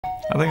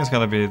I think it's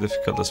going to be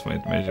difficult this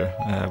major.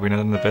 We're not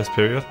in the best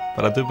period,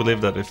 but I do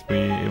believe that if we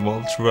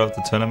evolve throughout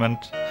the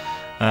tournament,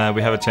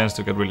 we have a chance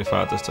to get really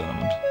far at this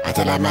tournament. I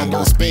tell that man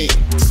don't speak.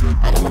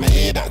 I don't want to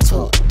hear that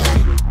talk.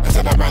 I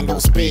tell that man don't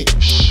speak.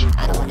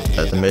 I don't want to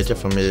hear The major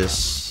for me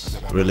is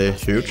really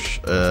huge.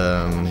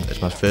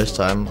 It's my first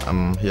time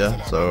I'm here,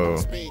 so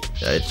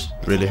yeah, it's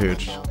really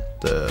huge.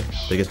 The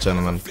biggest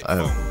tournament I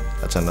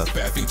have attended.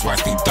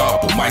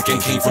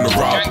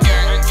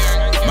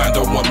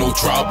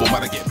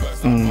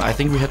 I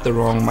think we had the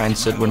wrong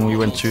mindset when we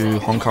went to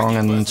Hong Kong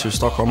and to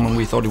Stockholm, and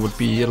we thought it would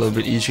be a little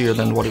bit easier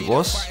than what it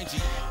was.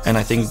 And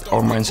I think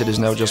our mindset is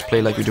now just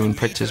play like we do in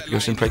practice,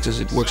 because in practice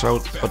it works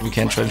out, but we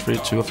can't transfer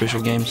it to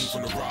official games.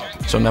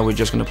 So now we're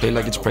just going to play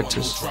like it's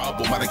practice.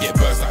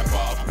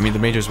 I mean, the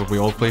major is what we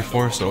all play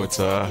for, so it's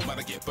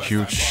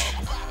huge.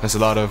 There's a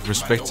lot of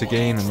respect to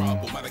gain and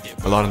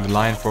a lot on the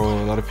line for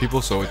a lot of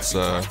people, so it's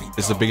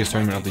the biggest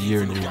tournament of the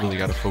year, and you really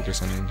got to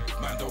focus. And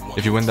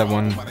if you win that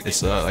one,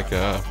 it's like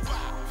a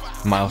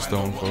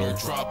milestone for a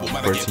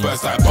team.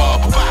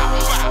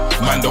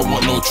 Man don't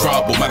want no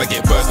trouble, man I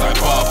get burst like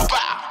bubble.